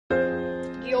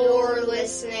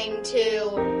listening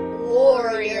to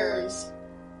Warriors,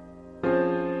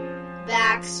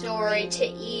 Backstory to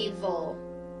Evil.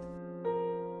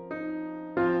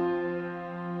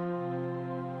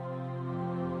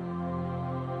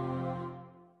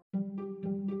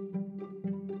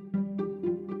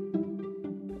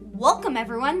 Welcome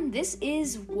everyone, this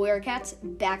is Warrior Cats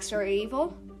Backstory to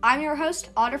Evil. I'm your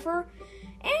host, Ottifer,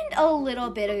 and a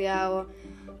little bit ago,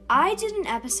 I did an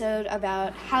episode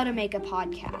about how to make a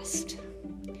podcast.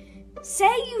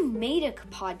 Say you made a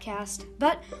podcast,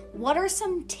 but what are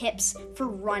some tips for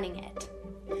running it?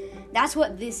 That's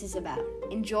what this is about.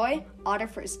 Enjoy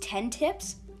Ottifer's 10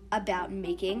 tips about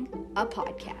making a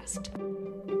podcast.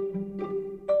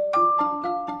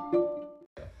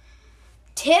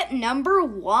 Tip number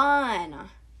 1.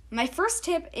 My first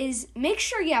tip is make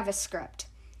sure you have a script.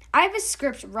 I have a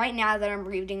script right now that I'm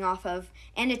reading off of,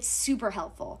 and it's super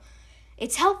helpful.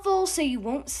 It's helpful so you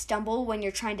won't stumble when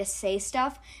you're trying to say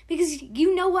stuff because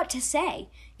you know what to say.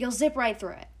 You'll zip right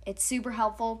through it. It's super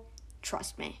helpful.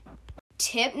 Trust me.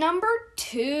 Tip number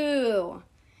 2.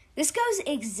 This goes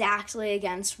exactly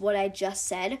against what I just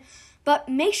said, but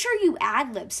make sure you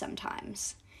ad-lib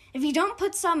sometimes. If you don't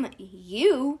put some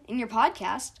you in your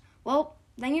podcast, well,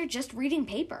 then you're just reading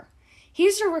paper.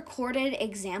 Here's a recorded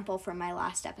example from my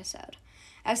last episode.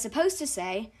 I was supposed to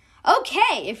say,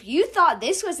 okay, if you thought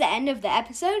this was the end of the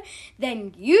episode,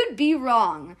 then you'd be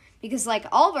wrong. Because like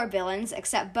all of our villains,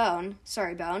 except Bone,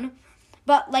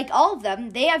 but like all of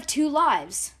them, they have 2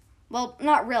 lives. Well,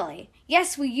 not really.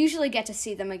 Yes, we usually get to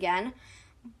see them again,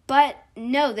 but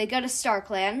no, they go to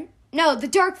StarClan. No, the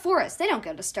Dark Forest, they don't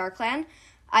go to StarClan.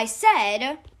 I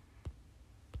said,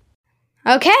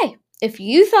 okay, if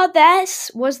you thought this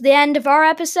was the end of our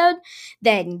episode,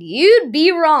 then you'd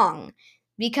be wrong.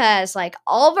 Because, like,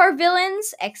 all of our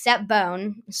villains, except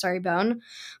Bone,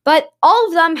 but all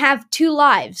of them have 2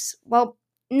 lives. Well,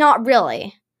 not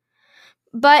really.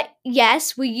 But,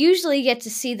 yes, we usually get to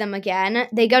see them again.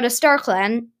 They go to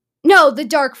StarClan. No, the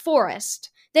Dark Forest.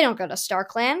 They don't go to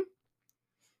StarClan.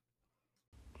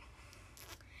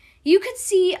 You could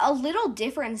see a little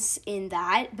difference in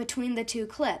that between the 2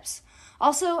 clips.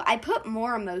 Also, I put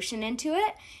more emotion into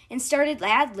it and started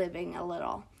ad-libbing a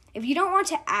little. If you don't want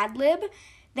to ad-lib,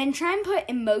 then try and put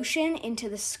emotion into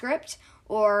the script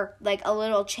or like a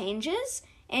little changes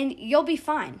and you'll be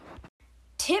fine.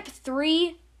 Tip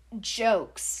 3,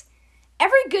 jokes.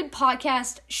 Every good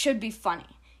podcast should be funny.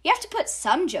 You have to put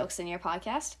some jokes in your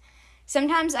podcast.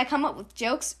 Sometimes I come up with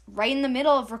jokes right in the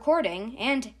middle of recording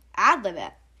and ad-lib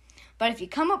it. But if you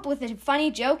come up with a funny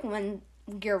joke when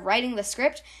you're writing the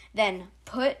script, then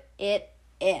put it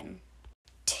in.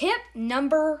 Tip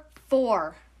number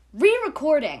 4,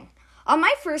 re-recording. On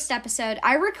my first episode,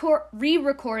 I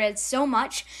re-recorded so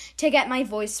much to get my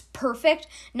voice perfect,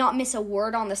 not miss a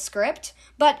word on the script,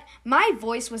 but my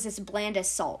voice was as bland as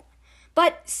salt.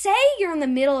 But say you're in the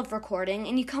middle of recording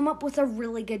and you come up with a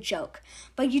really good joke,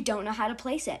 but you don't know how to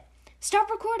place it.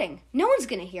 Stop recording. No one's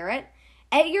going to hear it.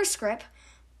 Edit your script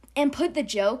and put the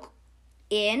joke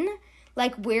in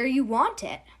like where you want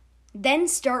it. Then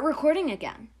start recording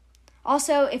again.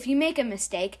 Also, if you make a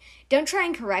mistake, don't try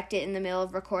and correct it in the middle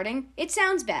of recording. It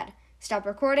sounds bad. Stop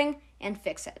recording and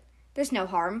fix it. There's no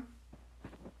harm.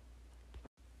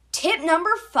 Tip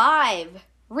number 5,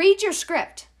 read your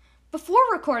script. Before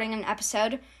recording an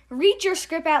episode, read your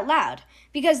script out loud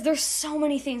because there's so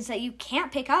many things that you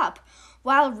can't pick up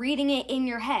while reading it in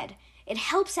your head. It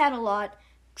helps out a lot,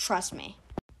 trust me.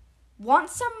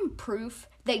 Want some proof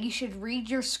that you should read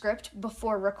your script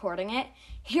before recording it?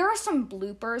 Here are some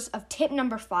bloopers of tip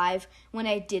number 5 when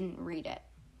I didn't read it.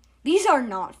 These are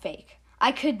not fake.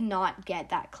 I could not get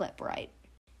that clip right.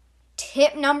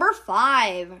 Tip number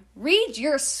 5, read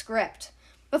your script.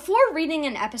 Before reading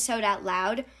an episode out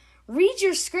loud, read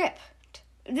your script.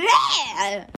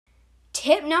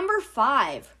 Tip number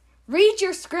 5, read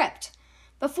your script.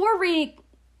 Before reading...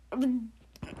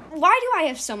 Why do I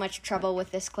have so much trouble with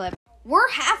this clip?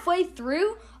 We're halfway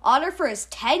through Ottifer's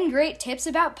 10 great tips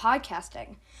about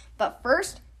podcasting. But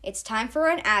first, it's time for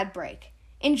an ad break.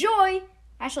 Enjoy!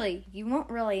 Actually, you won't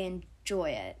really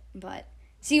enjoy it, but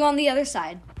see you on the other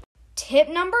side. Tip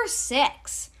number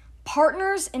 6,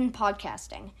 partners in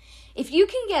podcasting. If you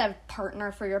can get a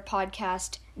partner for your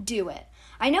podcast, do it.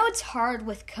 I know it's hard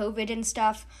with COVID and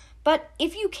stuff, but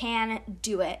if you can,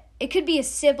 do it. It could be a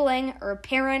sibling or a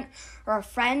parent or a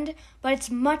friend, but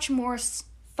it's much more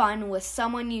fun with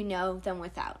someone you know than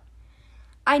without.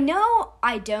 I know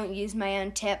I don't use my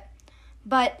own tip,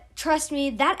 but trust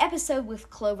me, that episode with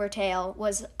Clovertail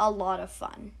was a lot of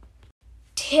fun.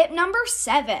 Tip number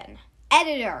 7,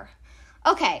 editor.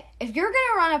 Okay, if you're going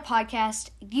to run a podcast,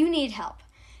 you need help.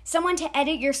 someone to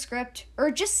edit your script,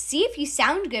 or just see if you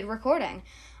sound good recording.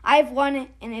 I have one,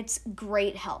 and it's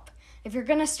great help. If you're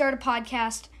going to start a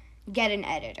podcast, get an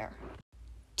editor.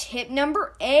 Tip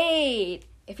number 8.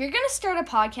 If you're going to start a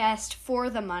podcast for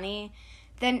the money,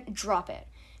 then drop it.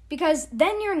 Because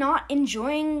then you're not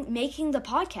enjoying making the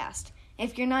podcast.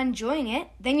 If you're not enjoying it,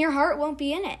 then your heart won't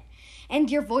be in it.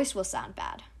 And your voice will sound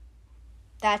bad.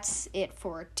 That's it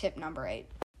for tip number 8.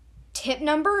 Tip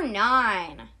number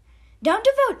 9. Don't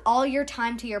devote all your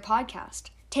time to your podcast.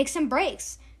 Take some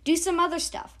breaks. Do some other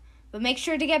stuff. But make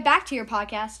sure to get back to your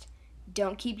podcast.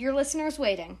 Don't keep your listeners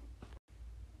waiting.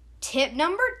 Tip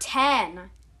number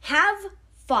 10. Have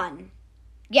fun.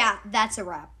 Yeah, that's a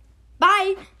wrap.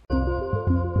 Bye!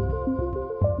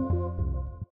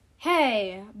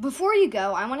 Hey, before you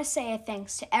go, I want to say a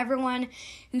thanks to everyone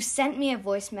who sent me a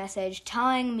voice message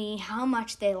telling me how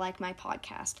much they like my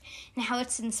podcast and how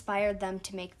it's inspired them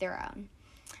to make their own.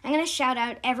 I'm going to shout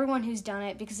out everyone who's done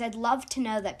it because I'd love to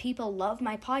know that people love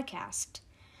my podcast.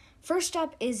 First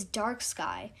up is Dark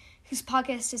Sky, whose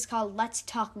podcast is called Let's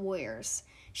Talk Warriors.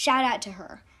 Shout out to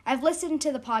her. I've listened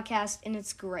to the podcast and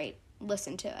it's great.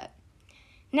 Listen to it.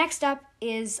 Next up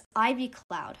is Ivy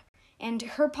Cloud, and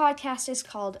her podcast is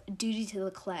called Duty to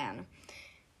the Clan.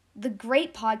 The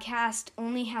great podcast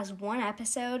only has one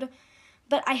episode,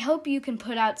 but I hope you can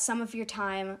put out some of your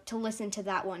time to listen to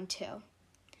that one too.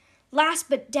 Last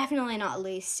but definitely not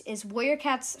least is Warrior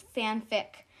Cats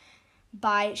Fanfic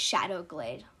by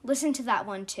Shadowglade. Listen to that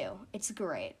one too. It's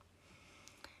great.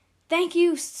 Thank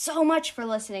you so much for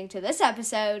listening to this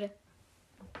episode.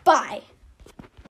 Bye!